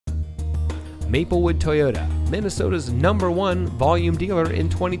Maplewood Toyota, Minnesota's #1 volume dealer in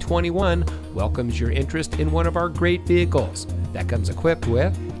 2021, welcomes your interest in one of our great vehicles that comes equipped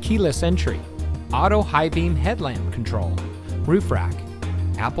with keyless entry, auto high beam headlamp control, roof rack,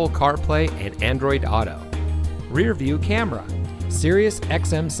 Apple CarPlay and Android Auto, rear view camera, Sirius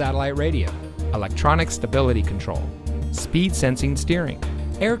XM satellite radio, electronic stability control, speed sensing steering,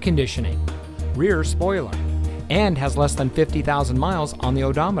 air conditioning, rear spoiler, and has less than 50,000 miles on the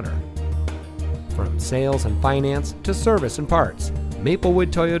odometer. From sales and finance to service and parts, Maplewood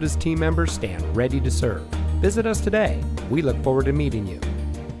Toyota's team members stand ready to serve. Visit us today. We look forward to meeting you.